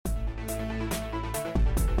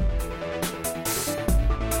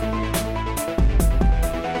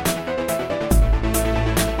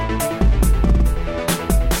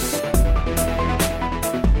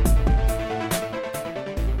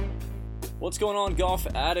going on, golf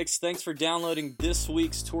addicts? Thanks for downloading this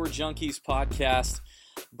week's Tour Junkies podcast,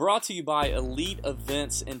 brought to you by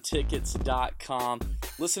EliteEventsAndTickets.com.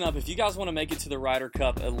 Listen up, if you guys want to make it to the Ryder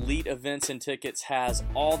Cup, Elite Events and Tickets has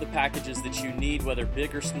all the packages that you need, whether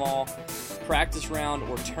big or small, practice round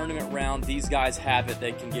or tournament round. These guys have it.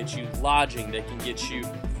 They can get you lodging, they can get you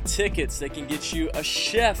tickets, they can get you a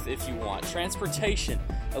chef if you want, transportation.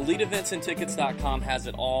 EliteEventsAndTickets.com has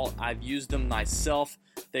it all. I've used them myself.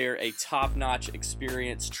 They're a top-notch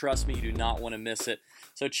experience. Trust me, you do not want to miss it.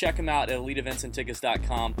 So check them out at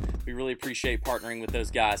EliteEventsAndTickets.com. We really appreciate partnering with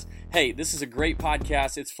those guys. Hey, this is a great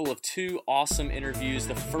podcast. It's full of two awesome interviews.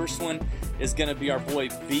 The first one is going to be our boy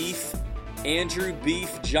Beef, Andrew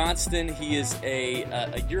Beef Johnston. He is a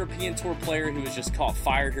European Tour player who has just caught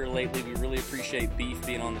fire here lately. We really appreciate Beef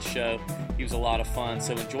being on the show. He was a lot of fun,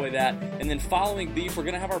 so enjoy that. And then following Beef, we're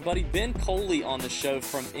going to have our buddy Ben Coley on the show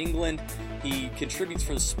from England. He contributes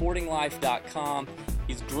for thesportinglife.com.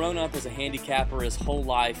 He's grown up as a handicapper his whole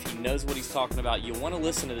life. He knows what he's talking about. You want to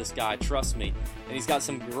listen to this guy, trust me. And he's got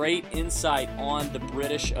some great insight on the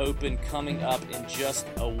British Open coming up in just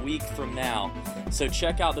a week from now. So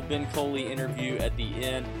check out the Ben Coley interview at the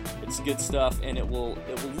end. It's good stuff, and it will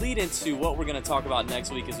lead into what we're going to talk about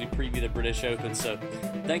next week as we preview the British Open. So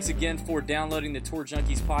thanks again for downloading the Tour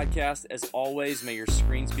Junkies podcast. As always, may your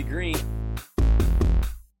screens be green.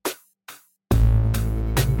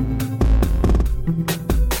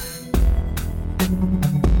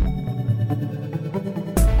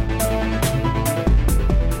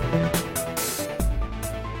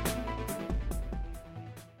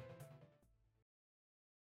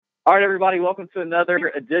 All right, everybody, welcome to another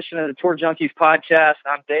edition of the Tour Junkies podcast.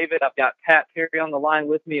 I'm David. I've got Pat Perry on the line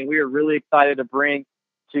with me, and we are really excited to bring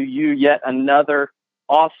to you yet another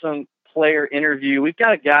awesome player interview. We've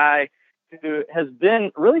got a guy who has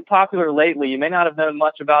been really popular lately. You may not have known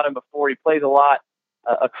much about him before. He plays a lot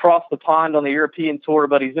across the pond on the European Tour,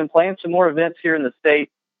 but he's been playing some more events here in the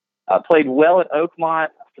States. Played well at Oakmont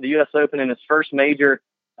for the U.S. Open in his first major,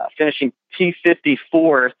 finishing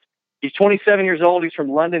T54th. He's 27 years old. He's from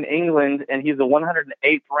London, England, and he's the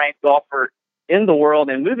 108th ranked golfer in the world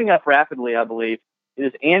and moving up rapidly, I believe. It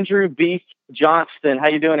is Andrew Beef Johnston. How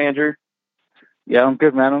you doing, Andrew? Yeah, I'm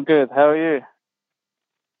good, man. I'm good. How are you?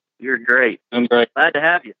 You're great. I'm great. Glad to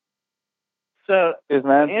have you. So, Yes,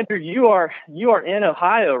 man. Andrew, you are in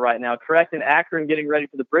Ohio right now, correct? In Akron, getting ready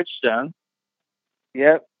for the Bridgestone.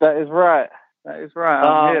 Yep, that is right. That is right.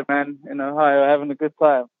 I'm here, man, in Ohio, having a good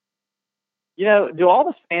time. You know, do all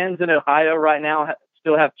the fans in Ohio right now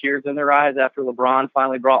still have tears in their eyes after LeBron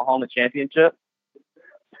finally brought home a championship?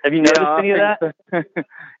 Have you noticed any of that? So.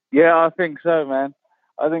 Yeah, I think so, man.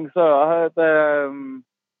 I think so. I heard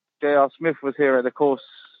J.R. Smith was here at the course.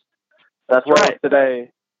 That's right.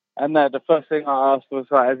 Today. And the first thing I asked was,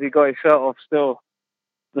 has he got his shirt off still?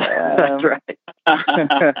 That's right.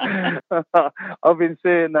 I've been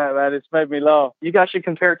seeing that, man. It's made me laugh. You guys should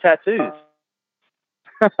compare tattoos.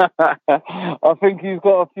 I think he's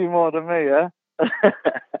got a few more than me, yeah?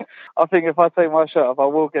 I think if I take my shirt off, I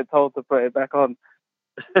will get told to put it back on.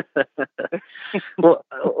 well,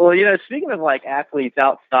 you know, speaking of like athletes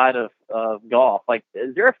outside of golf, like,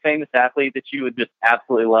 is there a famous athlete that you would just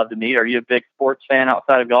absolutely love to meet? Are you a big sports fan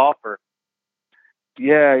outside of golf, or?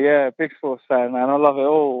 Yeah, big sports fan, man. I love it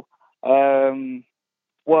all.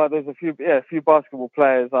 Well, there's a few basketball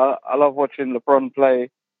players. I love watching LeBron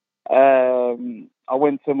play. I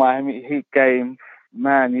went to Miami Heat game,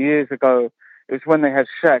 man, years ago. It was when they had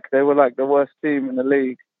Shaq. They were like the worst team in the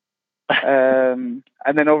league. And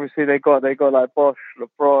then obviously they got like Bosh,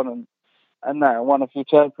 LeBron, and that, and won a few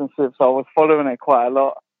championships. So I was following it quite a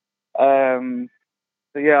lot. So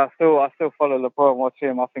yeah, I still follow LeBron, watch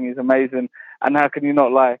him. I think he's amazing. And how can you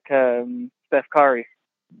not like Steph Curry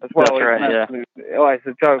as well? That's right, yeah. Oh, it's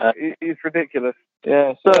a joke. He's ridiculous.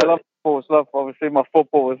 Yeah, so I love sports, love obviously my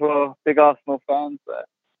football as well. Big Arsenal fans.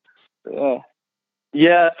 Yeah.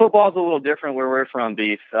 Yeah, football's a little different where we're from,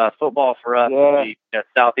 Beef. Football for us would be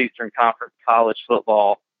Southeastern Conference college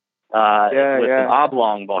football with an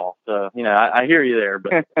oblong ball. So, you know, I hear you there.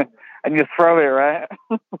 But and you throw it, right?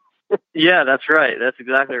 Yeah, that's right. That's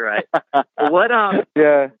exactly right. What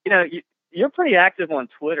you know, you're pretty active on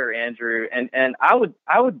Twitter, Andrew, and I would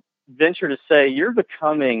venture to say you're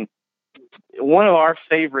becoming one of our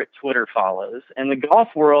favorite Twitter follows. And the golf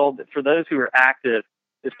world, for those who are active,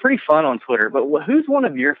 is pretty fun on Twitter. But who's one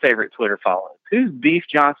of your favorite Twitter follows? Who's Beef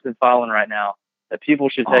Johnston following right now that people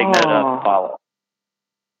should take note of and follow?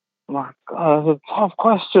 My God, that's a tough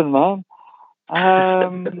question, man.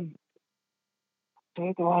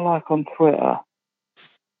 Who do I like on Twitter?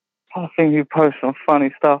 I think you post some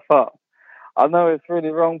funny stuff up. I know it's really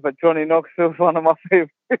wrong, but Johnny Knoxville's one of my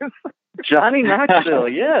favorites. Johnny Knoxville,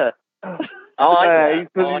 yeah. I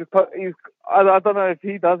like that. I don't know if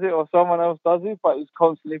he does it or someone else does it, but he's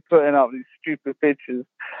constantly putting up these stupid pictures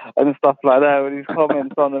and stuff like that with his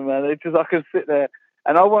comments on them, man. It's just, I can sit there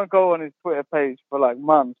and I won't go on his Twitter page for like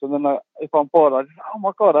months, and then if I'm bored, I just, oh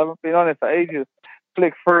my God, I haven't been on it for ages.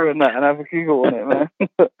 Flick through and have a giggle on it, man.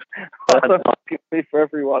 I don't think it's for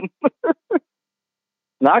everyone.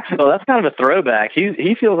 Knoxville, that's kind of a throwback.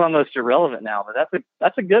 He feels almost irrelevant now, but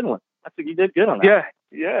that's a good one. You did good on that.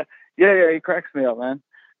 Yeah. He cracks me up, man.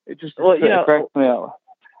 It just cracks me up.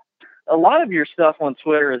 A lot of your stuff on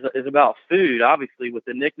Twitter is about food, obviously, with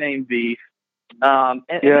the nickname Beef. And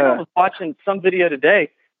I was watching some video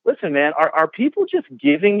today. Listen, man, are people just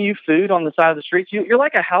giving you food on the side of the streets? You're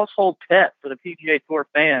like a household pet for the PGA Tour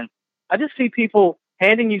fans. I just see people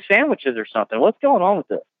handing you sandwiches or something. What's going on with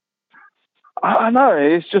this? I know,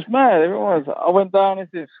 it's just mad. I went down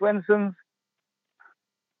into Swenson's,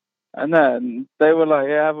 and then they were like,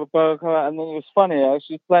 "Yeah, have a burger." And then it was funny. I was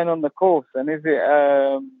just playing on the course, and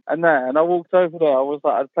and I walked over there. I was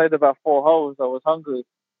like, I'd played about 4 holes. I was hungry,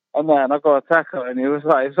 and then I got a tackle, and he was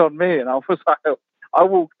like, "It's on me." And I was like, I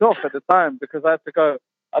walked off at the time because I had to go.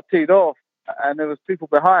 I teed off, and there was people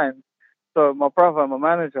behind. So my brother, my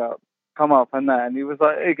manager, come up and he was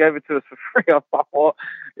like, he gave it to us for free. I thought, what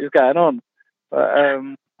is going on? But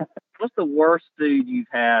what's the worst food you've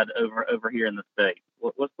had over here in the States?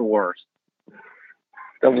 What's the worst?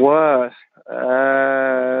 The worst.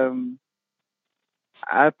 I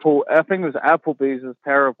think it was Applebee's was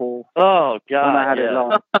terrible. Oh God! When I had it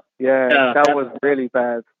last. That was really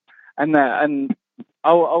bad. And I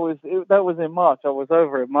was that was in March. I was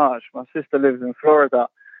over in March. My sister lives in Florida,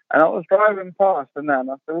 and I was driving past, and I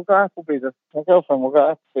said, "We'll go Applebee's." My girlfriend, we'll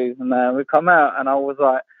go Applebee's, and we come out, and I was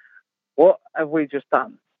like, "What have we just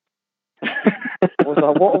done?" I was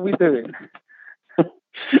like, "What are we doing?"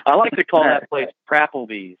 I like to call that place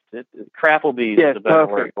Crapplebee's. Crapplebee's is a better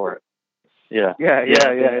word for it. Yeah.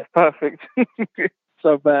 It's perfect.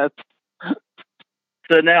 So bad.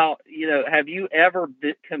 So now, have you ever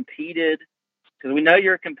competed? Because we know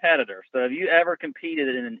you're a competitor. So have you ever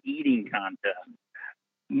competed in an eating contest?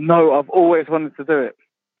 No, I've always wanted to do it.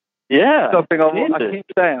 Yeah. Something I keep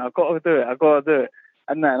saying, I've got to do it.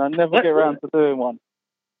 And then I never get around to doing one.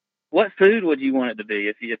 What food would you want it to be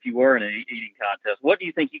if you were in an eating contest? What do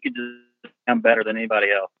you think you could do better than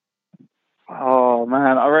anybody else? Oh,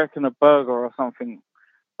 man, I reckon a burger or something.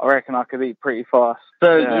 I reckon I could eat pretty fast.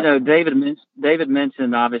 So, David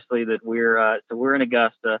mentioned obviously that we're in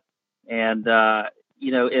Augusta, and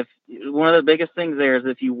if one of the biggest things there is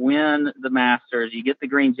if you win the Masters, you get the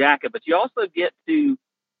green jacket, but you also get to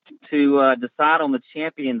decide on the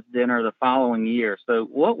Champions Dinner the following year. So,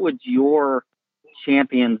 what would your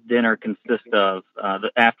Champions Dinner consist of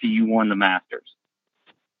after you won the Masters?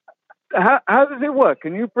 How does it work?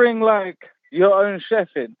 Can you bring like your own chef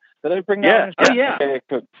in? Do they bring their own chef? Oh, yeah.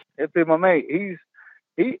 It'd be my mate.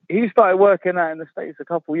 He started working out in the States a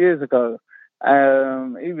couple of years ago.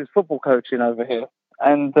 He was football coaching over here,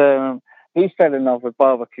 and he fell in love with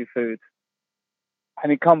barbecue food.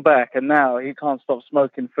 And he come back, and now he can't stop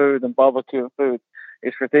smoking food and barbecuing food.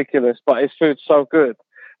 It's ridiculous, but his food's so good.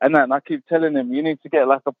 And I keep telling him, you need to get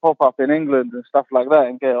like a pop-up in England and stuff like that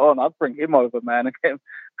and get it on. I'd bring him over, man, and get him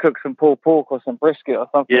cook some pulled pork or some brisket or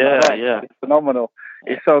something like that. Yeah. It's phenomenal.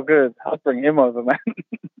 It's so good. I'd bring him over, man.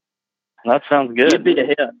 That sounds good. You'd be a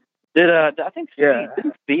hit. Did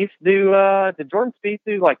Spieth did Jordan Spieth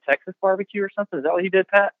do like Texas barbecue or something? Is that what he did,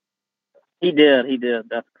 Pat? He did.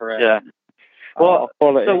 That's correct. Yeah. Well,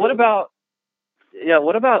 so what about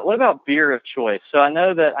beer of choice? So I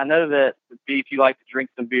know that Beef, you like to drink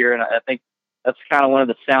some beer, and I think that's kind of one of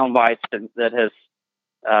the sound bites that has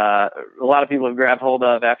a lot of people have grabbed hold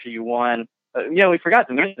of after you won. We forgot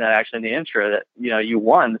to mention that actually in the intro that you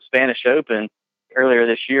won the Spanish Open earlier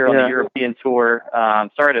this year on the European Tour.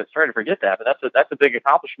 Sorry to forget that, but that's a big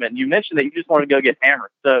accomplishment. And you mentioned that you just wanted to go get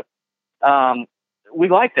hammered. So we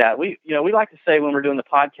like that. We like to say when we're doing the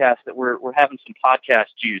podcast that we're having some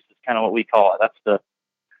podcast juice. It's kind of what we call it. That's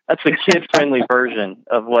the kid friendly version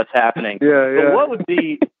of what's happening. Yeah. But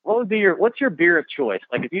what's your beer of choice?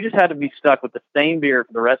 Like if you just had to be stuck with the same beer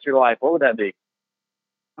for the rest of your life, what would that be?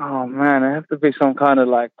 Oh man, it has to be some kind of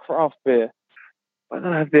like craft beer. What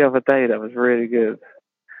did I have the other day that was really good?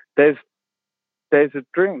 There's a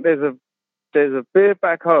beer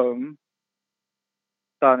back home.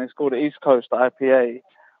 It's called the East Coast IPA,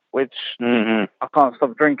 which I can't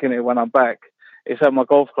stop drinking it when I'm back. It's at my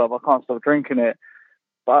golf club. I can't stop drinking it.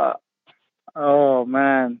 But, oh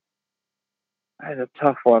man, that's a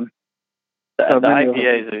tough one. The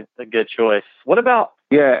IPA is a good choice. What about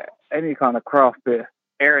any kind of craft beer?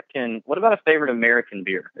 American? What about a favorite American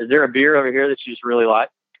beer? Is there a beer over here that you just really like?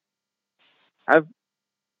 Have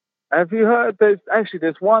you heard? There's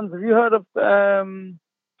ones. Have you heard of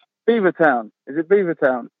Beavertown? Is it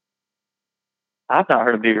Beavertown? I've not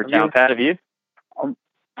heard of Beavertown. Pat, have you?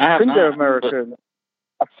 I think they're American.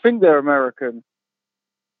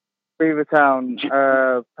 Beavertown,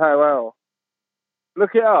 Pale Ale.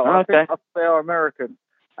 Look it up. Okay. I think they are American,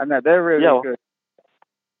 and they're really good.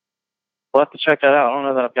 We'll have to check that out. I don't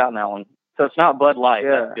know that I've gotten that one. So it's not Bud Light.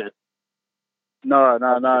 Yeah. That's good. No.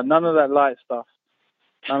 None of that light stuff.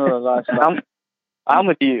 I'm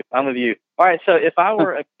with you. All right. So if I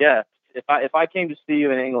were a guest, if I came to see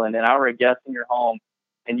you in England and I were a guest in your home,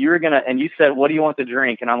 and you said, "What do you want to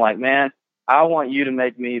drink?" and I'm like, "Man, I want you to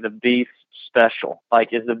make me the beef special."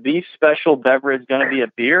 Like, is the beef special beverage going to be a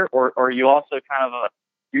beer, or are you also kind of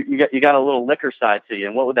you got a little liquor side to you?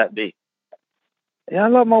 And what would that be? Yeah, I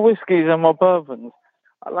like my whiskeys and my bourbons.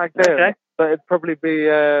 I like them. Okay. But it'd probably be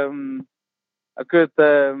a good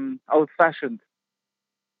old-fashioned.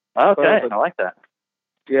 Okay, bourbon. I like that.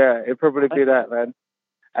 Yeah, it'd probably be that, man.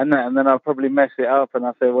 And then I'll probably mess it up, and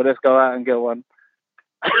I'll say, "Well, let's go out and get one."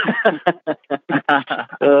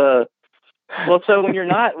 Well, so when you're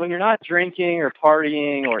not drinking or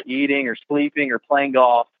partying or eating or sleeping or playing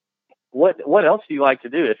golf, what else do you like to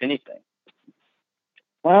do, if anything?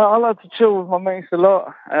 Well, I like to chill with my mates a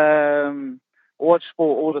lot. Watch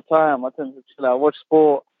sport all the time. I tend to chill out, watch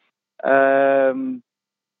sport.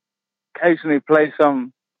 Occasionally play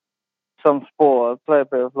some sport. I play a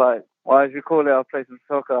bit of as you call it, I play some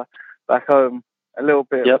soccer back home a little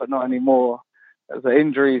bit, but not anymore. There's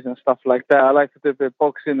injuries and stuff like that. I like to do a bit of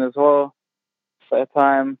boxing as well. Spare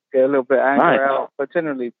time, get a little bit of anger out. But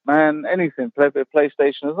generally, man, anything. Play a bit of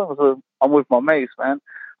PlayStation. As long as I'm with my mates, man,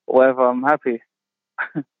 or whatever, I'm happy.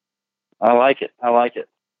 I like it.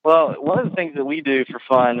 Well, one of the things that we do for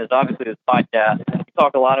fun is obviously this podcast. We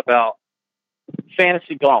talk a lot about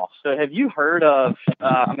fantasy golf. So have you heard of,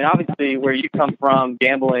 obviously where you come from,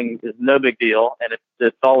 gambling is no big deal, and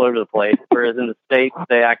it's all over the place. Whereas in the States,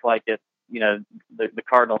 they act like it's, the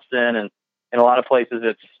cardinal sin, and in a lot of places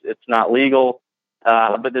it's not legal.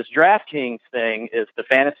 But this DraftKings thing is the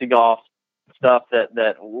fantasy golf stuff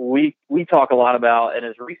that we talk a lot about, and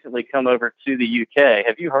has recently come over to the UK.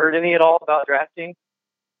 Have you heard any at all about DraftKings?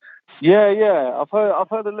 Yeah. I've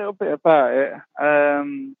heard a little bit about it.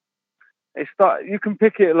 You can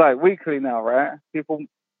pick it weekly now, right? People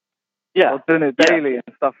are doing it daily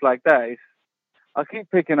and stuff like that. I keep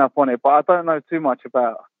picking up on it, but I don't know too much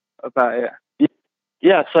about it.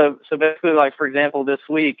 Yeah, so basically, for example, this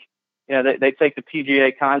week, they take the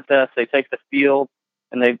PGA contest, they take the field,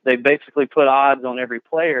 and they basically put odds on every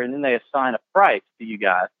player, and then they assign a price to you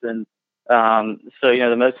guys. And so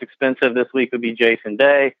the most expensive this week would be Jason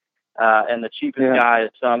Day, and the cheapest guy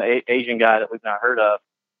is some Asian guy that we've not heard of.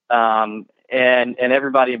 And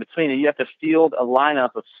everybody in between. And you have to field a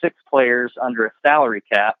lineup of 6 players under a salary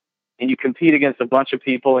cap, and you compete against a bunch of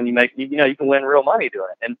people, and you can win real money doing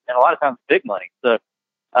it, and a lot of times big money. So,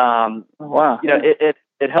 wow.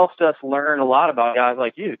 It helps us learn a lot about guys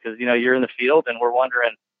like you, because you're in the field, and we're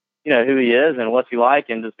wondering, who he is and what's he like,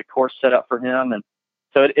 and does the course set up for him, and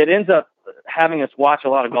so it ends up having us watch a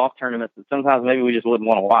lot of golf tournaments that sometimes maybe we just wouldn't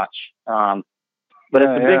want to watch. But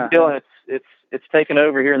it's a big deal, and it's taken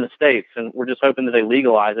over here in the States, and we're just hoping that they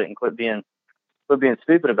legalize it and quit being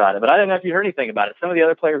stupid about it. But I don't know if you heard anything about it. Some of the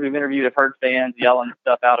other players we've interviewed have heard fans yelling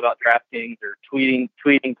stuff out about DraftKings or tweeting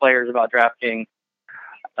players about DraftKings.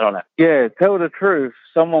 I don't know. Yeah, tell the truth.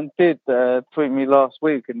 Someone did tweet me last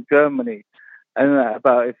week in Germany and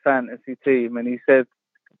about his fantasy team, and he said,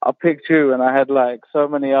 "I picked you, and I had so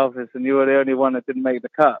many others, and you were the only one that didn't make the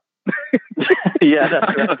cut." Yeah,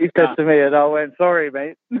 that's right. He said to me, and I went, "Sorry,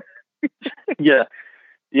 mate." Yeah.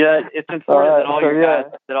 It's important that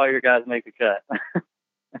all your guys make the cut.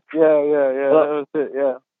 Yeah. Well, that was it.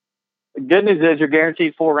 Yeah. The good news is you're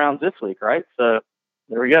guaranteed 4 rounds this week, right? So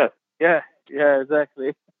there we go. Yeah,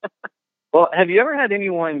 exactly. Well, have you ever had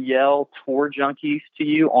anyone yell "Tour Junkies" to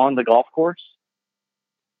you on the golf course?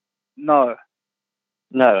 No.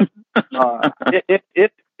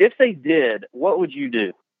 If they did, what would you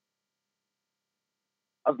do?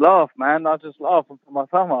 I'd laugh, man. I'd just laugh and put my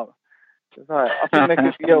thumb up. I think they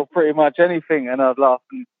could yell pretty much anything, and I'd laugh.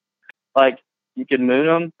 You could moon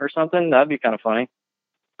them or something. That'd be kind of funny.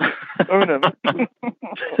 Moon them.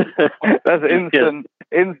 That's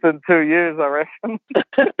instant 2 years, I reckon.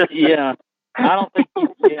 Yeah, I don't think.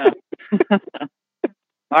 Yeah.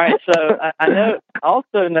 All right, so I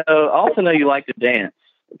also know you like to dance,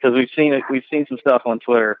 because we've seen some stuff on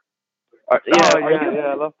Twitter.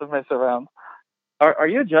 I love to mess around. Are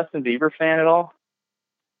you a Justin Bieber fan at all?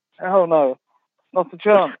 Hell no, not a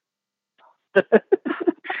chance.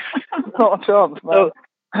 Not a chance, man.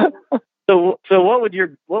 So what would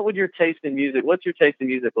your taste in music? What's your taste in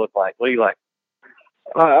music look like? What do you like?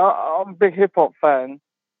 I'm a big hip hop fan.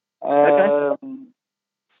 Okay.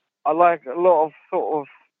 I like a lot of sort of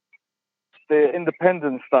the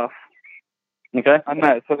independent stuff. Okay. And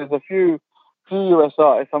that. So there's a few US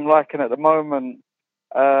artists I'm liking at the moment.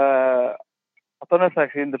 I don't know if it's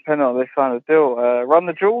actually independent or this kind of deal. Run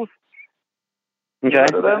the Jewels. Okay.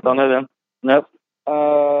 Don't know them. Nope.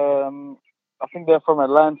 I think they're from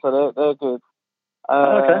Atlanta. They're good.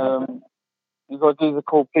 Okay. You've got a geezer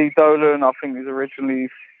called B. Dolan. I think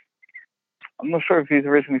I'm not sure if he's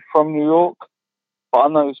originally from New York, but I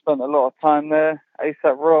know he spent a lot of time there.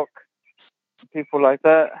 A$AP Rock, people like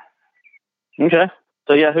that. Okay.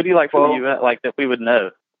 So yeah, who do you like from the US, like that we would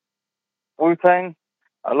know? Wu-Tang.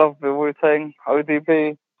 I love the Wu-Tang.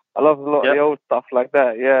 ODB. I love a lot of the old stuff like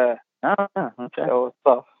that. Yeah. Oh, okay. The old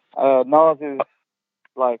stuff. Nas is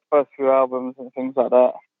like first few albums and things like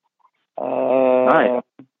that. Nice.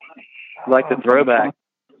 Like the throwback.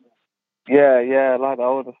 Yeah, I like the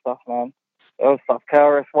older stuff, man. The old stuff.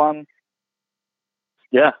 KRS-One.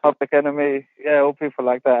 Yeah. Public Enemy. Yeah, all people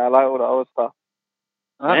like that. I like all the old stuff.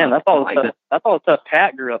 Man, that's all the stuff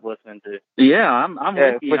Pat grew up listening to. Yeah, I'm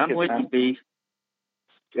with you. I'm with you, Beef.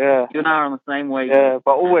 Yeah. You and I are on the same way. Yeah,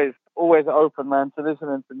 but always open, man, to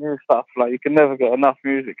listening to new stuff. Like, you can never get enough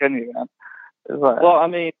music, can you, man? It's like, well, I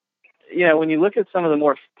mean, when you look at some of the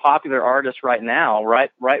more popular artists right now,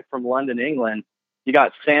 right from London, England, you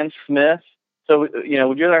got Sam Smith. So, would you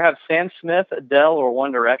rather have Sam Smith, Adele, or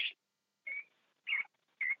One Direction?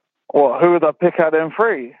 Well, who would I pick out them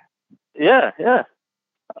three? Yeah.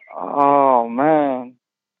 Oh, man.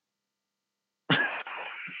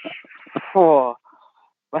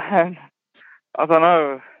 Man, I don't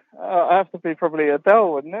know. I have to be probably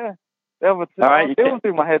Adele, wouldn't it? The other two, they will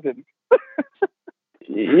do my head in.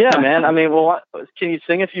 Yeah, man. I mean, well, can you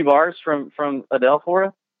sing a few bars from Adele for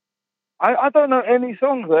us? I don't know any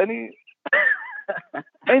songs, any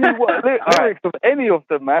lyrics of any of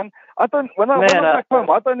them, man. When I'm back home,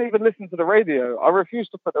 I don't even listen to the radio. I refuse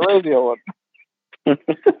to put the radio on.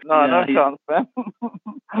 No chance, man.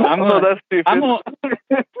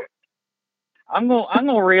 I'm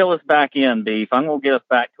gonna reel us back in, Beef. I'm gonna get us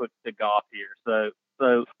back to golf here.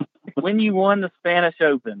 So when you won the Spanish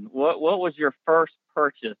Open, what was your first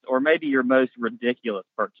purchase, or maybe your most ridiculous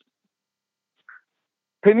purchase?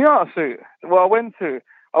 Pinata suit. Well, I went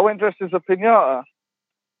dressed as a pinata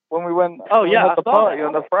when we went. At the party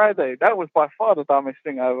on the Friday. That was by far the dumbest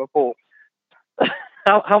thing I ever bought.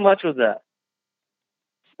 How much was that?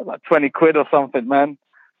 Like 20 quid or something, man.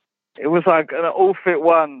 It was like an all-fit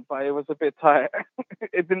one, but it was a bit tight.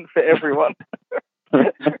 It didn't fit everyone.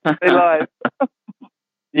 They lied.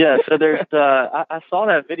 Yeah, so there's I saw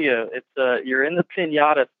that video. It's you're in the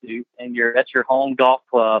pinata suit and you're at your home golf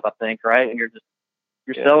club, I think, right? And you're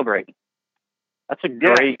celebrating. That's a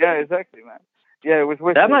great. Yeah, exactly, man. Yeah, it was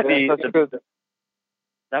wicked. That might be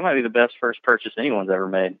the best first purchase anyone's ever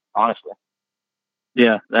made, honestly.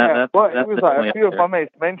 Yeah, it was like a few of my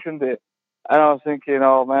mates mentioned it, and I was thinking,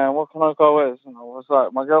 oh man, what can I go as? And I was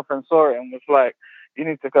like, my girlfriend saw it and was like, you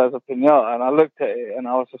need to go as a pinata. And I looked at it and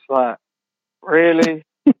I was just like, really?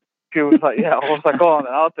 She was like, yeah. I was like, go on,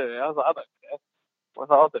 I'll do it. I was like, I don't care. I was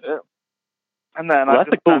like, I'll do it. And then I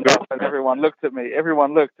just stand up and everyone looked at me.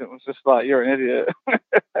 Everyone looked and was just like, you're an idiot.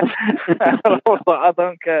 And I was like, I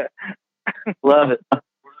don't care. Love it.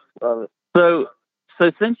 So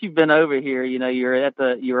since you've been over here, you're at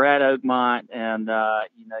Oakmont, and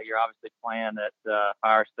you're obviously playing at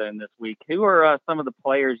Firestone this week. Who are some of the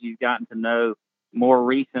players you've gotten to know more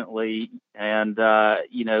recently? And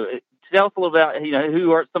tell us a little about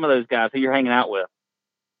who are some of those guys who you're hanging out with.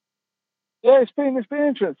 Yeah, it's been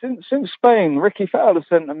interesting since Spain. Ricky Fowler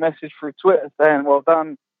sent a message through Twitter saying, "Well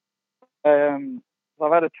done."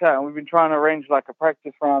 I've had a chat, and we've been trying to arrange like a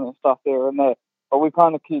practice round and stuff here and there, but we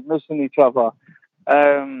kind of keep missing each other.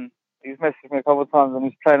 He's messaged me a couple of times and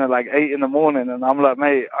he's playing at like 8 a.m, and I'm like,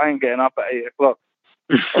 mate, I ain't getting up at 8 o'clock.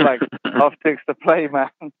 Like 6:30 to play, man.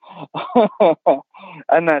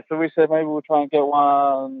 And so we said maybe we'll try and get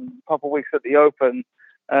one a couple of weeks at the Open.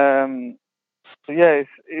 So yeah,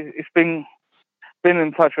 it's been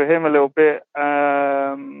in touch with him a little bit.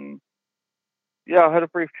 Yeah, I had a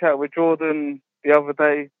brief chat with Jordan the other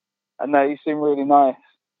day, and he seemed really nice.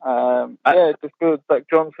 Yeah, just good. Like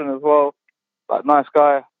Johnson as well, like nice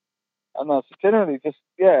guy. And so generally, just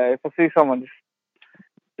if I see someone, just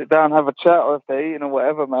sit down, have a chat, or if they're eating or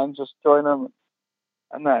whatever, man, just join them,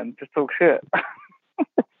 and then just talk shit.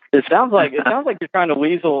 It sounds like you're trying to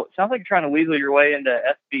weasel. It sounds like you're trying to weasel your way into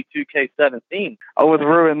SB 2K17. I would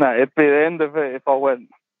ruin that. It'd be the end of it if I went.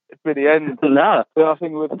 It'd be the end. No, I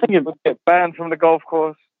think it would get banned from the golf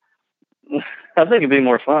course. I think it'd be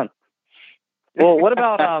more fun. Well, what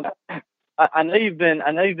about? I know you've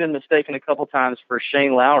been mistaken a couple times for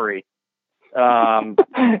Shane Lowry. Yeah.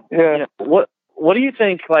 You know, what do you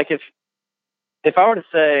think? Like, if I were to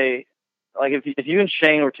say, like, if you and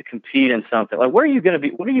Shane were to compete in something, like, where are you going to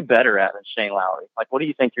be? What are you better at than Shane Lowry? Like, what do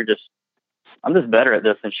you think I'm just better at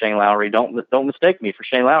this than Shane Lowry. Don't mistake me for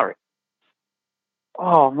Shane Lowry.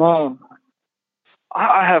 Oh man,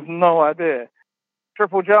 I have no idea.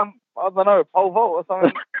 Triple jump, I don't know, pole vault or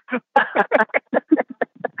something.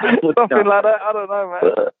 Something like that. I don't know,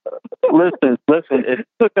 man. Listen.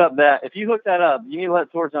 If you hook that up, you need to let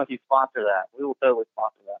Tour Junkie sponsor that. We will totally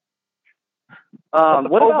sponsor that.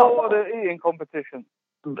 What pole about vault or the eating competition?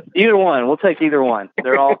 Either one. We'll take either one.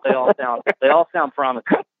 They all sound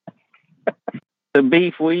promising. So,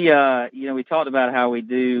 Beef, we talked about how we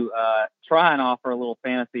do try and offer a little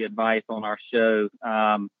fantasy advice on our show.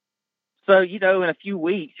 So, in a few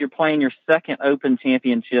weeks, you're playing your second Open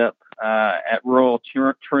Championship at Royal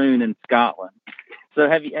Troon in Scotland. So,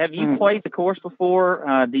 have you played the course before?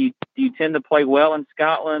 Do you tend to play well in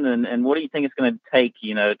Scotland? And what do you think it's going to take,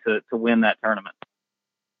 to win that tournament?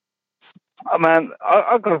 Oh, man,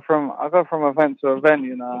 I go from event to event,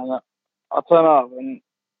 and I turn up and,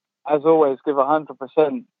 as always, give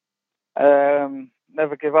 100%.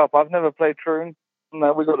 Never give up. I've never played Troon.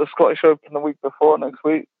 No, we got the Scottish Open the week before next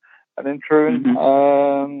week, and in Troon.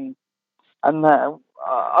 Mm-hmm.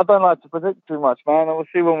 I don't like to predict too much, man. And we'll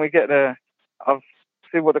see when we get there. I'll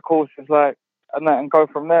see what the course is like, and go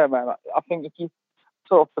from there, man. I think if you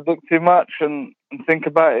sort of predict too much and think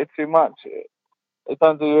about it too much, it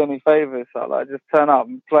don't do you any favours. So just turn up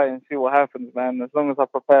and play and see what happens, man. As long as I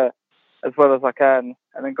prepare as well as I can,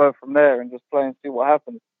 and then go from there and just play and see what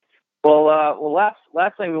happens. Well,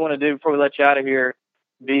 last thing we want to do before we let you out of here,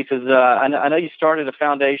 Beef, is I know you started a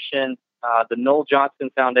foundation, the Noel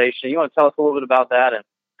Johnson Foundation. You want to tell us a little bit about that,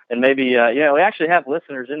 and maybe we actually have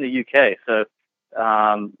listeners in the UK, so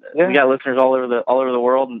we got listeners all over the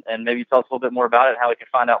world, and maybe tell us a little bit more about it and how we can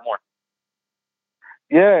find out more.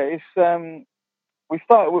 Yeah, it's we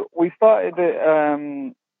started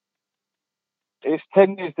it. It's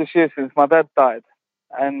 10 years this year since my dad died,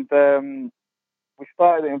 and we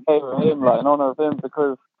started it in favour of him, in honour of him,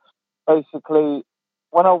 because basically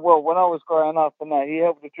when I was growing up and that, he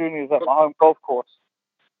helped the juniors at my home golf course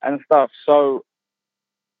and stuff. So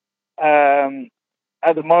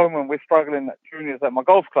at the moment we're struggling at juniors at my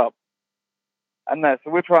golf club and that, so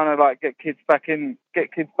we're trying to get kids back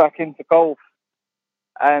into golf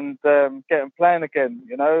and get them playing again.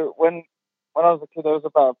 When I was a kid, there was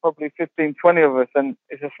about probably 15, 20 of us, and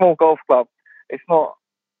it's a small golf club. It's not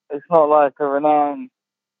like a renowned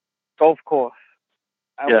golf course.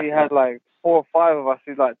 And we had 4 or 5 of us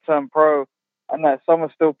who turned pro, and that some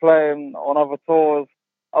are still playing on other tours.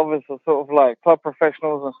 Others are sort of club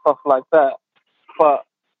professionals and stuff like that. But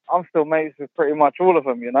I'm still mates with pretty much all of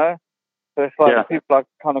them, So it's the people I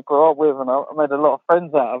kind of grew up with, and I made a lot of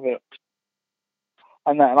friends out of it.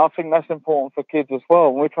 And I think that's important for kids as well.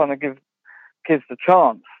 And we're trying to give kids the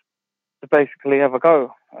chance to basically have a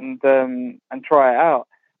go and try it out,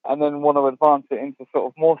 and then want to advance it into sort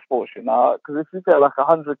of more sports, because if you get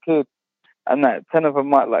 100 kids and 10 of them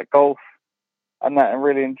might like golf and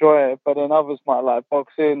really enjoy it, but then others might like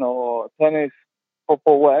boxing or tennis,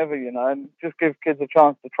 football, whatever, and just give kids a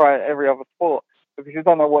chance to try every other sport, because you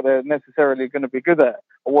don't know what they're necessarily going to be good at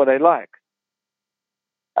or what they like.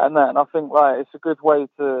 And I think it's a good way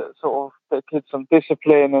to sort of get kids some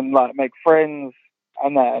discipline and make friends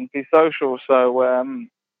and be social. So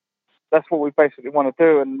that's what we basically want to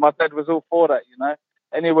do. And my dad was all for that,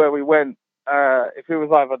 Anywhere we went, if it was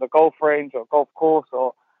either the golf range or golf course,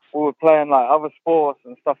 or we were playing other sports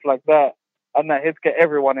and stuff like that, and he'd get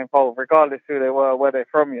everyone involved, regardless who they were, where they're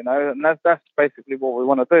from, And that's basically what we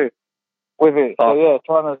want to do with it. Oh. So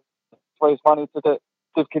trying to raise money to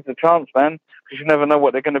give kids a chance, man, because you never know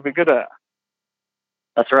what they're going to be good at.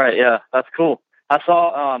 That's right. Yeah, that's cool. I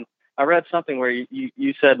saw, I read something where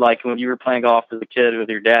you said when you were playing golf as a kid with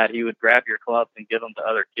your dad, he would grab your clubs and give them to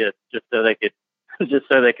other kids just so they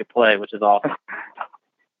could play, which is awesome.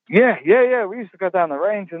 Yeah. We used to go down the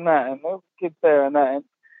range and there were kids there and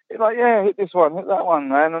he's hit this one, hit that one,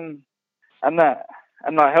 man, and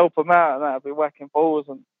help them out, and I'd be whacking balls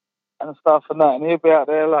and stuff and he'd be out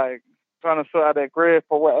there trying to sort out their grip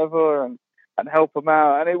or whatever and help them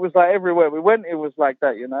out. And it was everywhere we went, it was like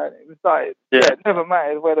that, It was it never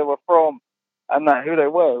mattered where they were from. and that who they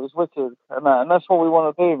were. It was wicked, and that's what we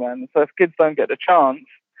want to do, man. So if kids don't get the chance,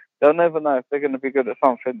 they'll never know if they're going to be good at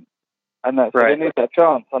something, and so right. they need that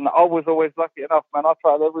chance. And I was always lucky enough, man. I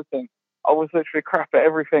tried everything. I was literally crap at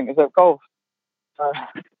everything except golf.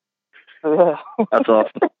 Yeah. That's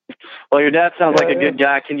awesome. Well, your dad sounds like a good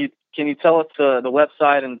guy. Can you tell us the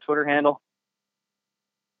website and Twitter handle?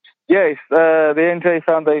 Yeah, it's the NJ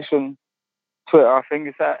Foundation Twitter. I think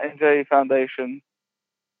it's at NJ Foundation,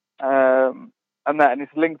 and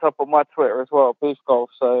it's linked up on my Twitter as well, Beef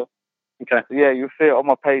Golf. So, okay, yeah, you'll see it on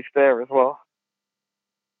my page there as well.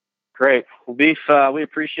 Great. Well, Beef, we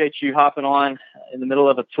appreciate you hopping on in the middle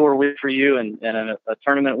of a tour week for you and a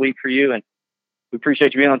tournament week for you, and we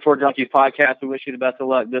appreciate you being on Tour Junkies podcast. We wish you the best of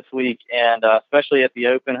luck this week, and especially at the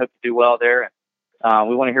Open. Hope you do well there.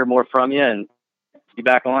 We want to hear more from you and be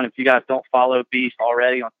back on. If you guys don't follow Beef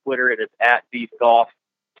already on Twitter, it is at Beef Golf,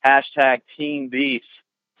 #Team Beef.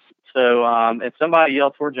 So, and somebody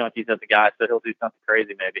yell Tour Junkies at the guy, so he'll do something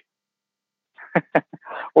crazy maybe.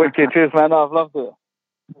 Wicked. Cheers, man. I've loved it.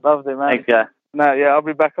 Loved it, man. Thanks, guy. No, yeah, I'll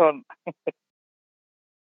be back on.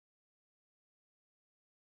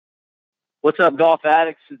 What's up, golf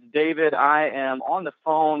addicts? It's David. I am on the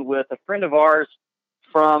phone with a friend of ours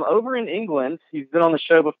from over in England. He's been on the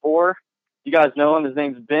show before. You guys know him. His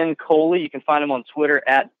name's Ben Coley. You can find him on Twitter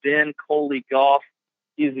at Ben Coley Golf.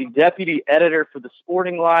 He's the deputy editor for The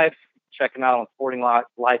Sporting Life. Check him out on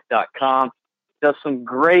sportinglife.com. Does some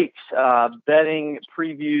great betting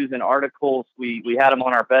previews and articles. We had him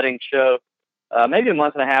on our betting show maybe a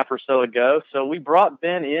month and a half or so ago. So we brought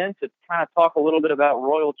Ben in to kind of talk a little bit about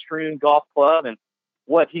Royal Troon Golf Club and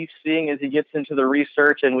what he's seeing as he gets into the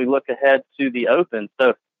research, and we look ahead to the Open.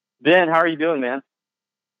 So, Ben, how are you doing, man?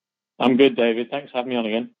 I'm good, David. Thanks for having me on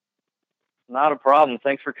again. Not a problem.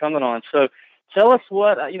 Thanks for coming on. So tell us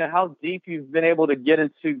how deep you've been able to get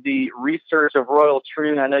into the research of Royal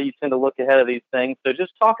Troon. I know you tend to look ahead of these things. So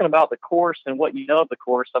just talking about the course and what you know of the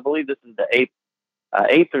course, I believe this is the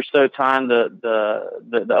eighth or so time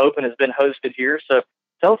the Open has been hosted here. So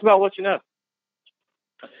tell us about what you know.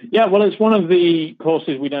 Yeah, well, it's one of the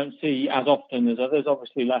courses we don't see as often as others.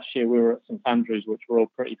 Obviously, last year we were at St Andrews, which we're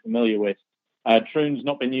all pretty familiar with. Troon's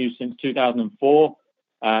not been used since 2004,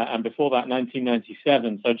 and before that,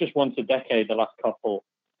 1997. So just once a decade, the last couple.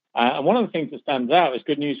 And one of the things that stands out is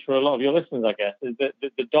good news for a lot of your listeners, I guess, is that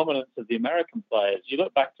the dominance of the American players. You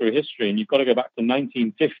look back through history, and you've got to go back to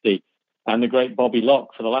 1950 and the great Bobby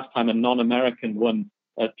Locke for the last time a non-American won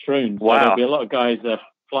at Troon. So wow. There'll be a lot of guys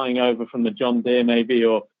flying over from the John Deere maybe,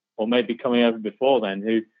 or maybe coming over before then,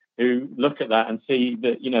 who look at that and see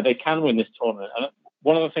that, they can win this tournament. And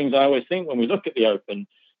one of the things I always think when we look at the Open,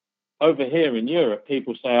 over here in Europe,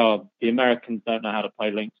 people say, the Americans don't know how to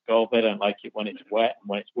play links golf. They don't like it when it's wet and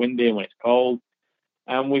when it's windy and when it's cold.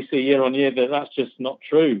 And we see year on year that that's just not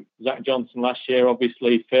true. Zach Johnson last year,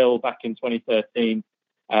 obviously, Phil back in 2013,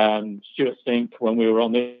 Stuart Sink when we were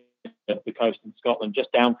on the coast in Scotland,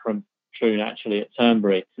 just down from Troon, actually, at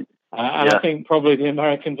Turnberry. I think probably the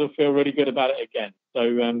Americans will feel really good about it again. So,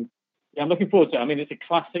 I'm looking forward to it. I mean, it's a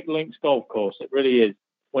classic links golf course. It really is.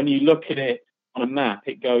 When you look at it on a map,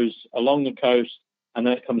 it goes along the coast and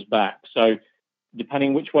then it comes back. So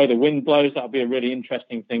depending which way the wind blows, that'll be a really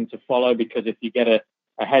interesting thing to follow, because if you get a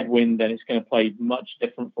headwind, then it's going to play much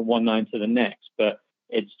different from one nine to the next. But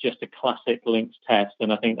it's just a classic links test,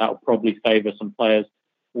 and I think that'll probably favour some players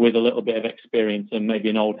with a little bit of experience and maybe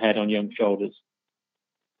an old head on young shoulders.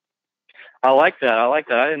 I like that. I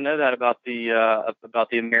didn't know that about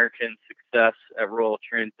the American success at Royal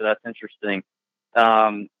Troon, so that's interesting.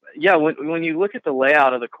 When you look at the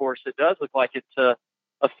layout of the course, it does look like it's a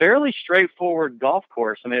fairly straightforward golf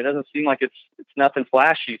course. I mean, it doesn't seem like it's nothing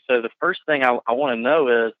flashy. So the first thing I want to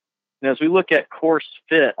know is, as we look at course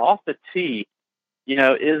fit off the tee,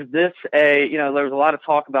 is this there was a lot of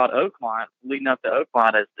talk about Oakmont leading up to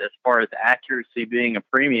Oakmont as far as accuracy being a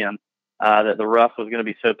premium, that the rough was going to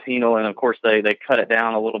be so penal. And of course they cut it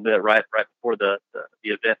down a little bit right before the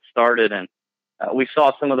event started. And we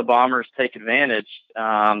saw some of the bombers take advantage.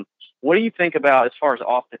 What do you think about as far as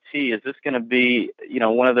off the tee? Is this going to be,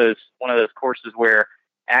 one of those courses where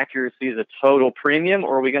accuracy is a total premium,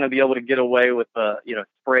 or are we going to be able to get away with,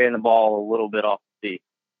 spraying the ball a little bit off the tee?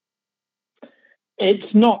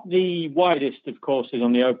 It's not the widest of courses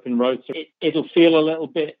on the Open road, so it'll feel a little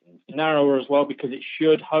bit narrower as well, because it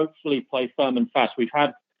should hopefully play firm and fast. We've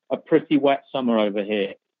had a pretty wet summer over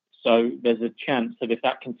here, so there's a chance that if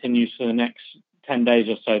that continues for the next 10 days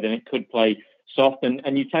or so, then it could play soft.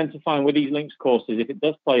 And you tend to find with these links courses, if it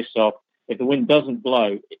does play soft, if the wind doesn't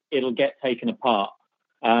blow, it'll get taken apart.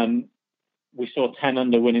 We saw 10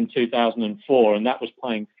 under win in 2004, and that was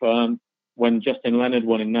playing firm. when Justin Leonard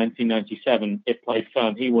won in 1997, it played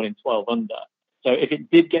firm. He won in 12 under. So if it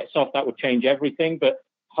did get soft, that would change everything. But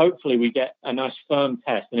hopefully we get a nice firm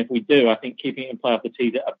test. And if we do, I think keeping it in play off the tee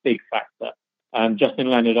is a big factor. Justin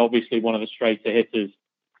Leonard, obviously one of the straighter hitters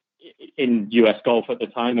in US golf at the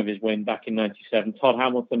time of his win back in 97. Todd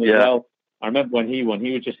Hamilton as well. I remember when he won,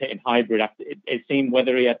 he was just hitting hybrid. After it seemed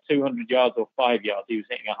whether he had 200 yards or 5 yards, he was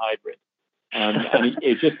hitting a hybrid. And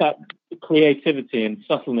it's just that creativity and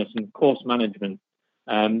subtleness and course management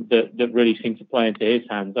that really seemed to play into his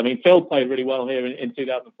hands. I mean, Phil played really well here in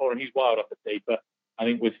 2004, and he's wild off the tee. But I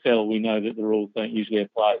think with Phil, we know that the rules don't usually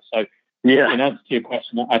apply. So in answer to your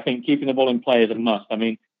question, I think keeping the ball in play is a must. I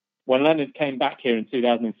mean, when Leonard came back here in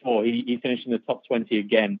 2004, he finished in the top 20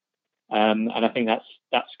 again. And I think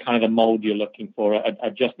that's kind of the mold you're looking for,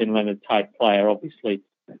 a Justin Leonard type player. Obviously,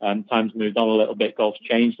 time's moved on a little bit, golf's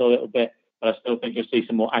changed a little bit, but I still think you'll see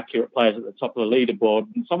some more accurate players at the top of the leaderboard.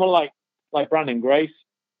 And someone like Brandon Grace,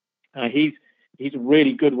 he's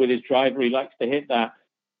really good with his driver. He likes to hit that.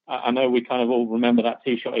 I know we kind of all remember that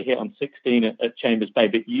tee shot he hit on 16 at Chambers Bay,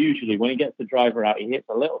 but usually when he gets the driver out, he hits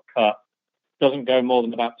a little cut, doesn't go more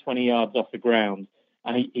than about 20 yards off the ground.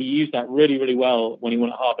 And he used that really, really well when he won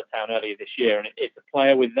at Harbour Town earlier this year. And it's a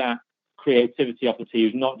player with that creativity off the tee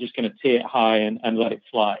who's not just going to tee it high and let it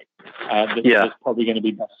fly. That's probably going to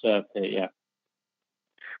be best served here, yeah.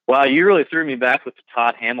 Wow, you really threw me back with the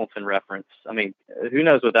Todd Hamilton reference. I mean, who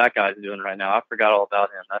knows what that guy's doing right now? I forgot all about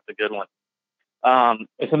him. That's a good one.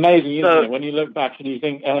 It's amazing, isn't it? When you look back and you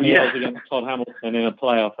think LNEL's against Todd Hamilton in a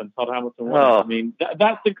playoff and Todd Hamilton won. I mean,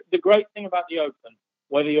 that's the great thing about the Open.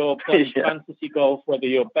 Whether you're playing fantasy golf, whether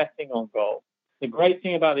you're betting on golf, the great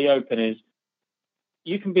thing about the Open is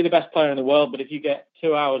you can be the best player in the world, but if you get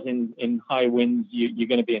 2 hours in high winds, you're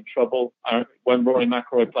going to be in trouble. When Rory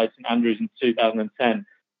McIlroy played St Andrews in 2010,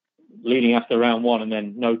 leading after round one and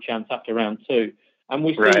then no chance after round two. And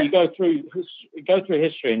we see you go through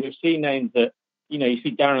history and you see names that, you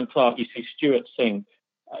see Darren Clarke, you see Stuart Singh,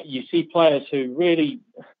 you see players who really...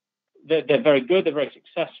 They're very good, they're very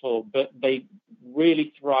successful, but they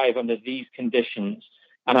really thrive under these conditions.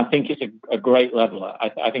 And I think it's a great leveler.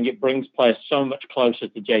 I think it brings players so much closer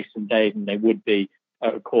to Jason Day than they would be,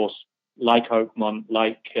 of course, like Oakmont,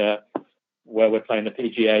 like where we're playing the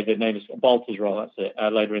PGA, the name is Baltusrol, that's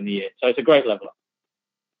it, later in the year. So it's a great leveler.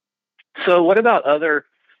 So what about other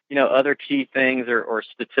key things or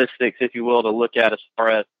statistics, if you will, to look at as far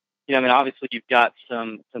as, obviously you've got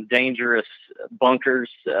some dangerous bunkers,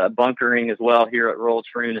 bunkering as well here at Royal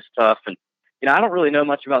Troon is tough. And, I don't really know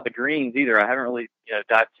much about the greens either. I haven't really,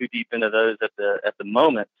 dived too deep into those at the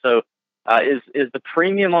moment. So, is the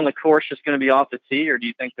premium on the course just going to be off the tee, or do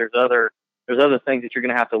you think there's other things that you're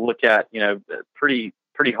going to have to look at, pretty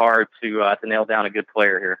hard to nail down a good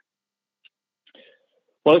player here?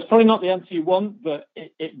 Well, it's probably not the answer you want, but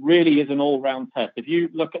it really is an all-round test. If you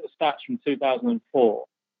look at the stats from 2004,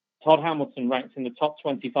 Todd Hamilton ranks in the top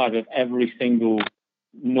 25 of every single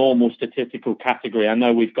normal statistical category. I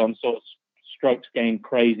know we've gone sort of strokes gained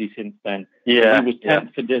crazy since then. Yeah. He was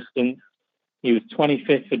 10th for distance. He was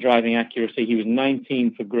 25th for driving accuracy. He was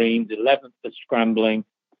 19th for greens, 11th for scrambling,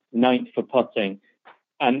 9th for putting.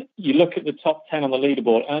 And you look at the top 10 on the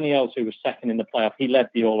leaderboard, Ernie Els, who was second in the playoff, he led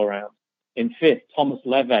the all-around. In fifth, Thomas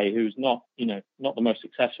Levy, who's not the most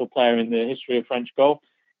successful player in the history of French golf,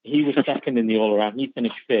 he was second in the all-around. He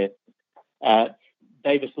finished fifth.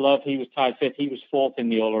 Davis Love, he was tied fifth. He was fourth in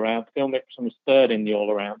the all-around. Phil Mickelson was third in the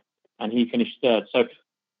all-around, and he finished third. So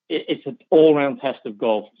it's an all-round test of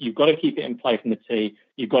golf. You've got to keep it in play from the tee.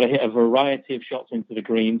 You've got to hit a variety of shots into the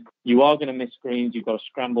greens. You are going to miss greens. You've got to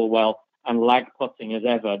scramble well and lag putting as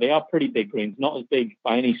ever. They are pretty big greens, not as big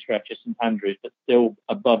by any stretch as St Andrews, but still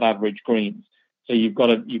above average greens. So you've got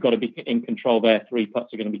to be in control there. 3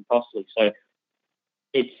 putts are going to be costly. So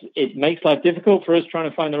it makes life difficult for us trying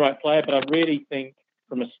to find the right player, but I really think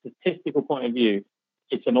from a statistical point of view,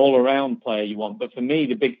 it's an all-around player you want. But for me,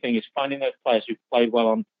 the big thing is finding those players who've played well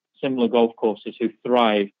on similar golf courses, who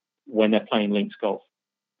thrive when they're playing links golf.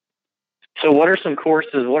 So what are some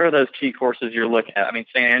courses? What are those key courses you're looking at? I mean,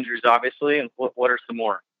 St Andrews, obviously, and what are some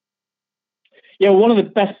more? Yeah, one of the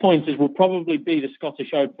best pointers will probably be the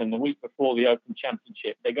Scottish Open the week before the Open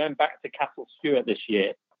Championship. They're going back to Castle Stewart this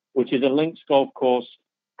year, which is a links golf course,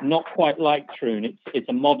 not quite like Troon. It's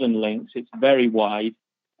a modern links. It's very wide.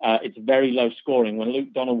 It's very low scoring. When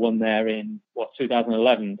Luke Donald won there in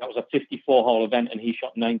 2011, that was a 54-hole event, and he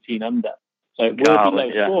shot 19 under. So it will be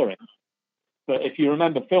low scoring. But if you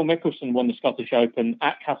remember, Phil Mickelson won the Scottish Open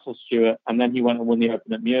at Castle Stewart, and then he went and won the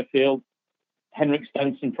Open at Muirfield. Henrik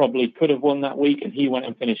Stenson probably could have won that week, and he went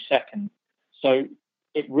and finished second. So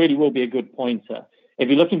it really will be a good pointer. if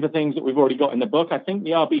you're looking for things that we've already got in the book, I think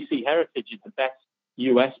the RBC Heritage is the best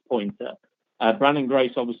US pointer. Brandon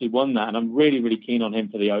Grace obviously won that, and I'm really, really keen on him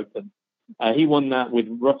for the Open. He won that with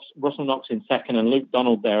Russell Knox in second and Luke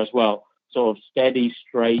Donald there as well. Sort of steady,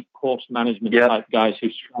 straight, course management type guys who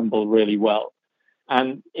scramble really well.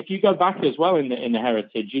 And if you go back as well in the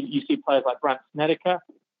Heritage, you see players like Brandt Snedeker.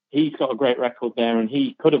 He's got a great record there, and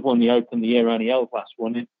he could have won the Open the year Ernie Els last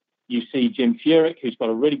won it. You see Jim Furyk, who's got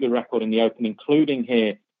a really good record in the Open, including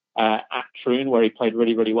here at Troon, where he played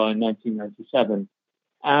really, really well in 1997.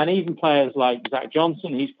 And even players like Zach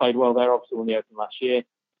Johnson, he's played well there, obviously won the Open last year.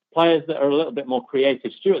 Players that are a little bit more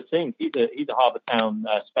creative. Stuart Sink, he's a Harbour Town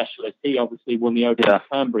specialist. He obviously won the Open at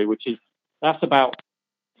Turnberry, that's about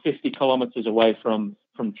 50 kilometres away from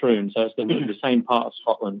Troon, so it's the same part of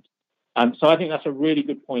Scotland. So I think that's a really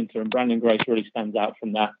good pointer, and Brandon Grace really stands out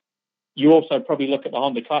from that. You also probably look at the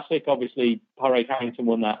Honda Classic. Obviously, Padraig Harrington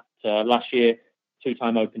won that last year,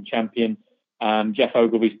 two-time Open champion. Jeff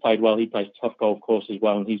Ogilvy's played well. He plays tough golf course as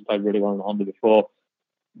well, and he's played really well on the Honda before.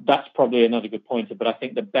 That's probably another good pointer, but I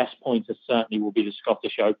think the best pointer certainly will be the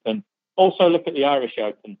Scottish Open. Also look at the Irish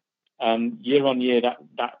Open. Year on year,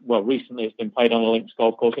 recently it's been played on a links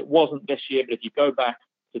golf course. It wasn't this year, but if you go back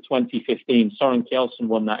to 2015, Soren Kjeldsen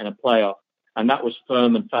won that in a playoff, and that was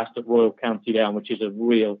firm and fast at Royal County Down, which is a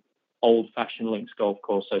real old-fashioned links golf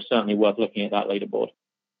course, so certainly worth looking at that leaderboard.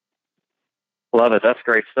 Love it. That's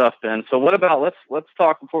great stuff, Ben. So what about, let's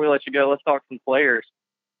talk, before we let you go, let's talk some players.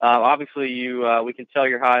 Obviously, we can tell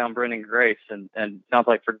you're high on Brandon Grace, and sounds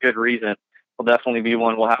like for good reason. Will definitely be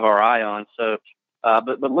one we'll have our eye on. So,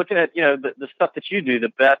 but looking at the stuff that you do, the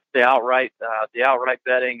bets, the outright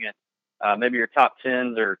betting, and maybe your top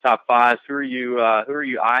 10s or top 5s. Who are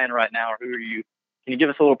you eyeing right now, or Can you give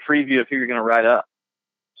us a little preview of who you're going to write up?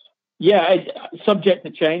 Yeah, subject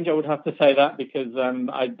to change. I would have to say that because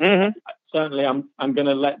certainly I'm going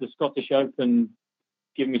to let the Scottish Open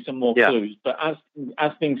give me some more clues. But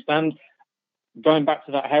as things stand, going back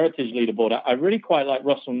to that Heritage leaderboard, I really quite like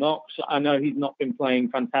Russell Knox. I know he's not been playing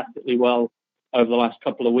fantastically well over the last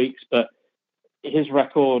couple of weeks, but his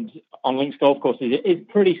record on links golf courses is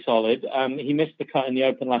pretty solid. He missed the cut in the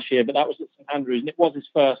Open last year, but that was at St Andrews, and it was his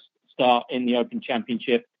first start in the Open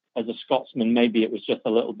Championship as a Scotsman. Maybe it was just a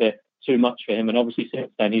little bit too much for him, and obviously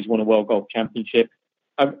since then he's won a World Golf Championship.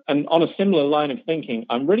 And on a similar line of thinking,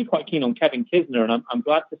 I'm really quite keen on Kevin Kisner, and I'm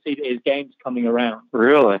glad to see that his game's coming around.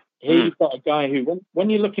 Really? He's got a guy who, when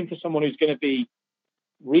you're looking for someone who's going to be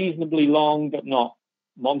reasonably long but not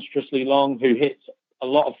monstrously long, who hits a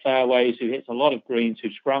lot of fairways, who hits a lot of greens,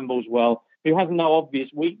 who scrambles well, who has no obvious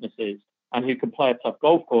weaknesses, and who can play a tough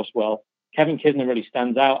golf course well, Kevin Kisner really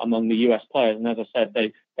stands out among the US players. And as I said,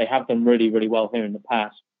 they have done really, really well here in the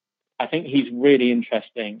past. I think he's really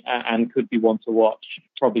interesting and could be one to watch,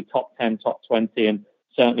 probably top 10, top 20, and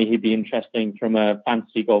certainly he'd be interesting from a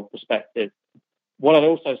fantasy golf perspective. What I'd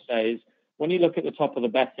also say is, when you look at the top of the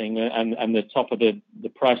betting and the top of the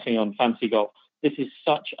pricing on fantasy golf, this is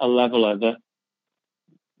such a leveler that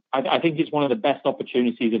I think it's one of the best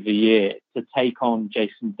opportunities of the year to take on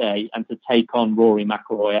Jason Day and to take on Rory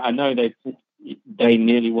McIlroy. I know they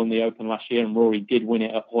nearly won the Open last year, and Rory did win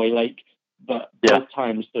it at Hoylake, but both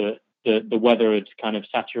times the weather had kind of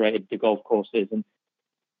saturated the golf courses, and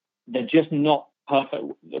they're just not perfect.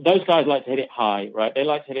 Those guys like to hit it high, right? They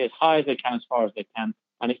like to hit it as high as they can, as far as they can,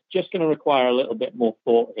 and it's just going to require a little bit more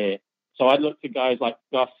thought here. So I'd look to guys like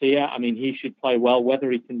Garcia. I mean, he should play well.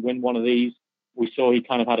 Whether he can win one of these, we saw he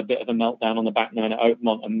kind of had a bit of a meltdown on the back nine at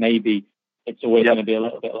Oakmont, and maybe it's always going to be a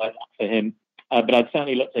little bit like that for him. But I'd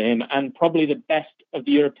certainly look to him. And probably the best of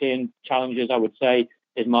the European challengers, I would say,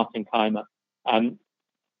 is Martin Kaymer.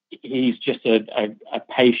 He's just a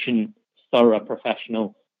patient, thorough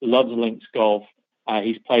professional, loves links golf.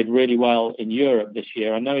 He's played really well in Europe this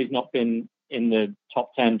year. I know he's not been in the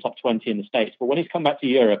top 10, top 20 in the States, but when he's come back to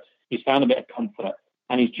Europe, he's found a bit of comfort.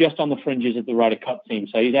 And he's just on the fringes of the Ryder Cup team,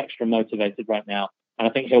 so he's extra motivated right now. And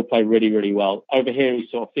I think he'll play really, really well. Over here,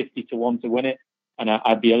 he's sort of 50-1 to win it. And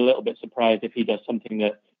I'd be a little bit surprised if he does something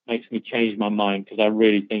that makes me change my mind, because I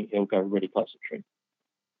really think he'll go really close to Troon.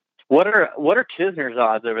 What are Kisner's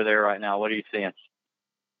odds over there right now? What are you seeing?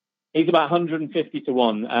 He's about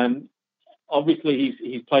 150-1. And obviously,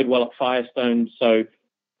 he's played well at Firestone, so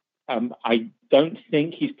I don't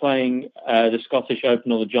think he's playing the Scottish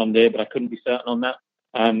Open or the John Deere, but I couldn't be certain on that.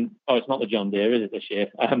 It's not the John Deere, is it, this year?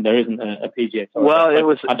 There isn't a PGA Tour. Well, it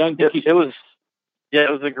was. I don't think it was. Yeah,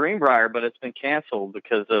 it was the Greenbrier, but it's been canceled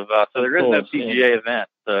because of. So there is no PGA event.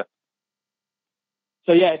 So.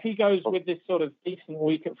 So, yeah, if he goes with this sort of decent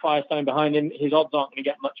week at Firestone behind him, his odds aren't going to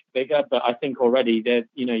get much bigger. But I think already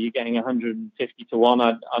you're getting 150 to 1.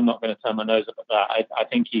 I'm not going to turn my nose up at that. I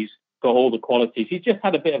think he's got all the qualities. He's just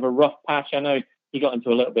had a bit of a rough patch. I know he got into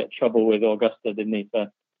a little bit of trouble with Augusta, didn't he,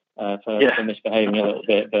 for misbehaving a little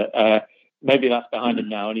bit. But maybe that's behind him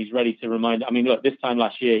now, and he's ready to remind. I mean, look, this time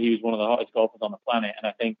last year, he was one of the hottest golfers on the planet. And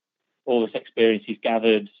I think all this experience he's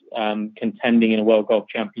gathered, contending in a World Golf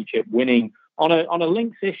Championship, winning on a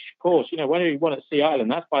links-ish course. When he won at Sea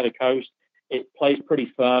Island, that's by the coast. It plays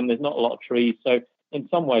pretty firm. There's not a lot of trees. So in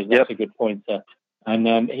some ways, that's a good pointer.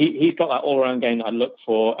 And he's got that all-around game that I look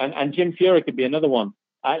for. And Jim Furyk could be another one.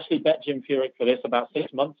 I actually bet Jim Furyk for this about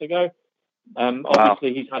 6 months ago.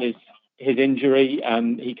 Obviously, he's had his injury.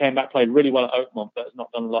 He came back, played really well at Oakmont, but has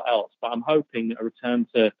not done a lot else. But I'm hoping a return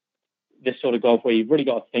to this sort of golf where you've really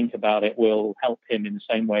got to think about it will help him in the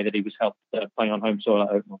same way that he was helped playing on home soil at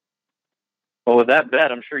Oakmont. Well, with that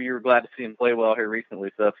bet, I'm sure you were glad to see him play well here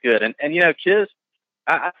recently, so that's good. And Chiz,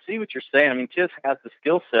 I see what you're saying. I mean, Chiz has the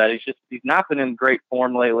skill set. He's not been in great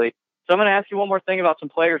form lately. So I'm going to ask you one more thing about some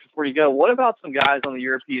players before you go. What about some guys on the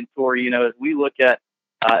European Tour? As we look at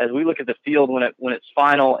the field when it's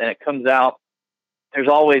final and it comes out, there's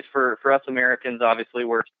always for us Americans, obviously,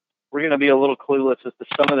 we're going to be a little clueless as to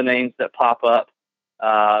some of the names that pop up.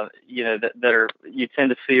 That you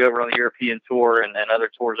tend to see over on the European Tour and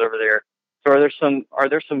other tours over there. So are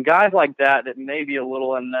there some guys like that may be a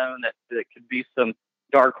little unknown that could be some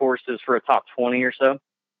dark horses for a top 20 or so?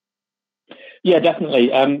 Yeah, definitely.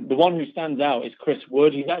 The one who stands out is Chris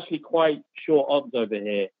Wood. He's actually quite short odds over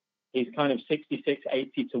here. He's kind of 66,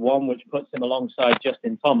 80 to 1, which puts him alongside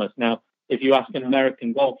Justin Thomas. Now, if you ask an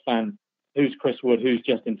American golf fan, who's Chris Wood, who's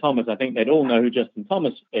Justin Thomas, I think they'd all know who Justin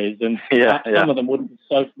Thomas is. And some of them wouldn't be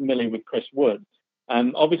so familiar with Chris Wood.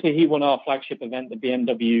 Obviously, he won our flagship event, the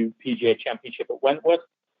BMW PGA Championship at Wentworth.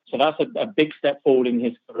 So that's a big step forward in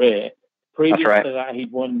his career. Previous to that,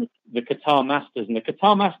 he'd won the Qatar Masters. And the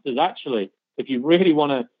Qatar Masters, actually, if you really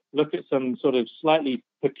want to look at some sort of slightly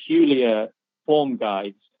peculiar form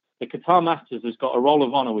guides, the Qatar Masters has got a Roll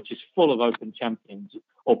of Honor, which is full of Open champions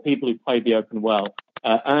or people who played the Open well.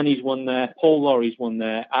 Ernie's won there. Paul Laurie's won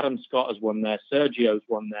there. Adam Scott has won there. Sergio's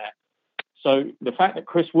won there. So the fact that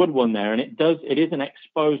Chris Wood won there, and it is an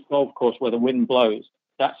exposed golf course where the wind blows,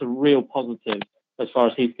 that's a real positive as far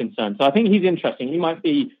as he's concerned. So I think he's interesting. He might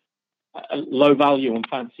be a low value on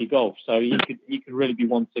fantasy golf, so he could really be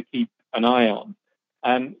one to keep an eye on.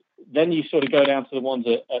 Then you sort of go down to the ones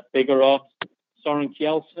at bigger odds. Soren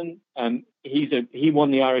Kjeldsen, he won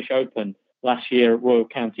the Irish Open last year at Royal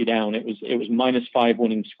County Down. It was -5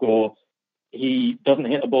 winning score. He doesn't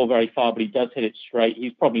hit the ball very far, but he does hit it straight.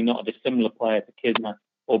 He's probably not a dissimilar player to Kisner,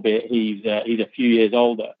 albeit he's a few years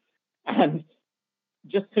older. And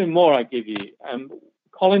just two more I give you.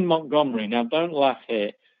 Colin Montgomery. Now, don't laugh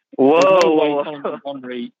here. Whoa! There's no way Colin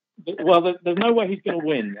Montgomery. Well, there's no way he's going to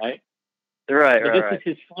win, right? Right. This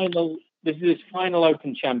is his final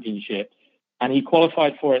Open Championship, and he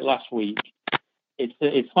qualified for it last week.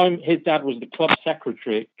 It's home. His dad was the club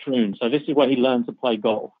secretary at Troon, so this is where he learned to play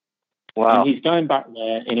golf. Wow. And he's going back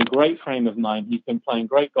there in a great frame of mind. He's been playing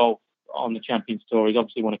great golf on the Champions Tour. He's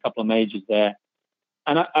obviously won a couple of majors there.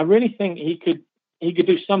 And I really think he could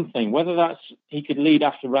do something, whether that's he could lead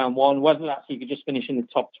after round one, whether that's he could just finish in the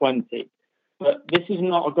top 20. But this is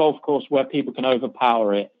not a golf course where people can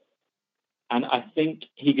overpower it. And I think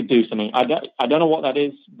he could do something. I don't know what that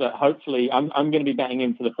is, but hopefully I'm going to be betting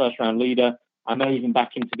him for the first round leader. I may even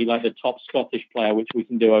back him to be like the top Scottish player, which we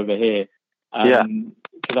can do over here.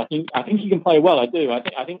 Because I think he can play well. I do.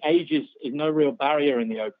 I think age is no real barrier in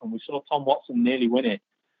the Open. We saw Tom Watson nearly win it,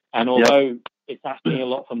 and although it's asking a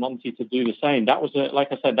lot for Monty to do the same, that was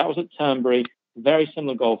like I said, that was at Turnberry, very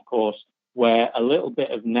similar golf course where a little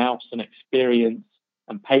bit of nous and experience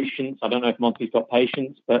and patience. I don't know if Monty's got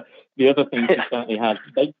patience, but the other things he certainly has.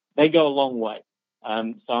 They go a long way.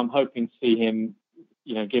 So I'm hoping to see him,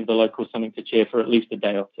 give the locals something to cheer for at least a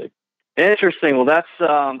day or two. Interesting. Well,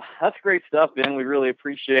 that's great stuff, Ben. We really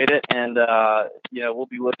appreciate it, and we'll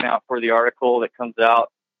be looking out for the article that comes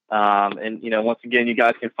out. And once again, you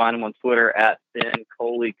guys can find him on Twitter at Ben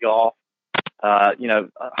Coley Golf.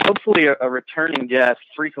 Hopefully a returning guest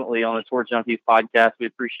frequently on the Tour Junkies podcast. We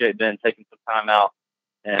appreciate Ben taking some time out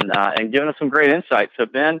and giving us some great insight. So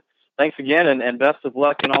Ben, thanks again, and best of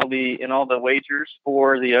luck in all the wagers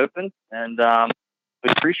for the Open, and we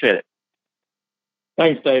appreciate it.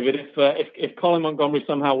 Thanks, David. If Colin Montgomery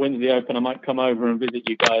somehow wins the Open, I might come over and visit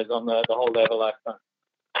you guys on the whole day of a lifetime.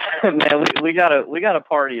 Man, we got a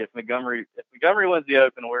party if Montgomery wins the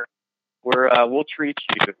Open. We'll treat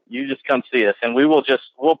you. You just come see us, and we'll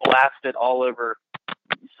blast it all over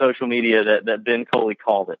social media that Ben Coley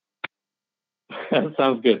called it. That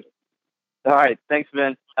sounds good. All right. Thanks,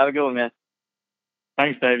 Ben. Have a good one, man.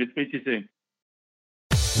 Thanks, David. Speak to you soon.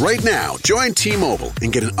 Right now, join T-Mobile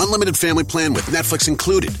and get an unlimited family plan with Netflix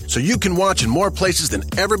included, so you can watch in more places than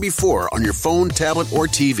ever before on your phone, tablet, or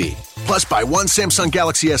TV. Plus, buy one Samsung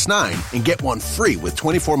Galaxy S9 and get one free with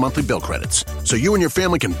 24 monthly bill credits, so you and your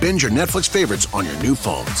family can binge your Netflix favorites on your new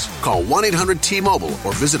phones. Call 1-800-T-Mobile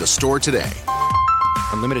or visit a store today.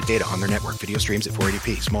 Unlimited data on their network. Video streams at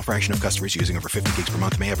 480p. Small fraction of customers using over 50 gigs per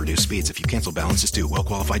month may have reduced speeds. If you cancel, balance is due. Well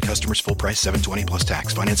qualified customers. Full price. $720 plus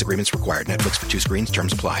tax. Finance agreements required. Netflix for 2 screens.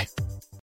 Terms apply.